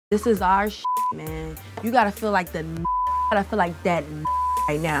This is our shit, man. You gotta feel like that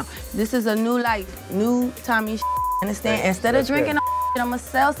right now. This is a new life, new Tommie shit, understand? Instead of drinking all shit, I'ma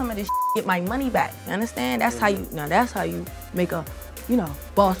sell some of this shit, get my money back, you understand? That's how you, now that's how you make a, you know,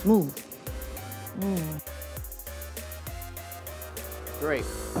 boss move. Great.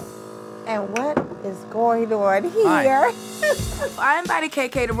 And what is going on here? I invited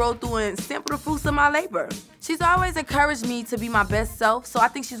KK to roll through and sample the fruits of my labor. She's always encouraged me to be my best self, so I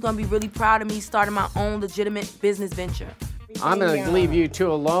think she's gonna be really proud of me starting my own legitimate business venture. I'm gonna leave you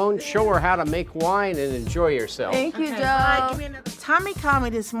two alone. Show her how to make wine and enjoy yourself. Thank you, Joe. Tommie called me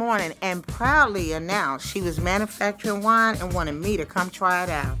this morning and proudly announced she was manufacturing wine and wanted me to come try it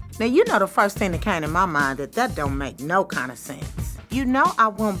out. Now, you know the first thing that came to my mind that don't make no kind of sense. You know I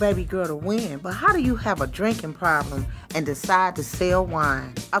want baby girl to win, but how do you have a drinking problem and decide to sell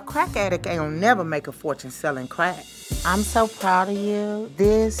wine? A crack addict ain't gonna never make a fortune selling crack. I'm so proud of you.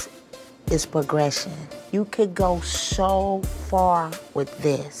 This is progression. You could go so far with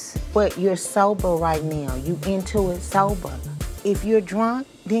this, but you're sober right now. You into it sober. If you're drunk,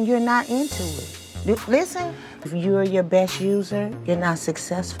 then you're not into it. Listen, if you're your best user, you're not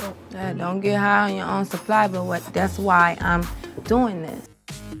successful. Yeah, don't get high on your own supply, but that's why I'm doing this.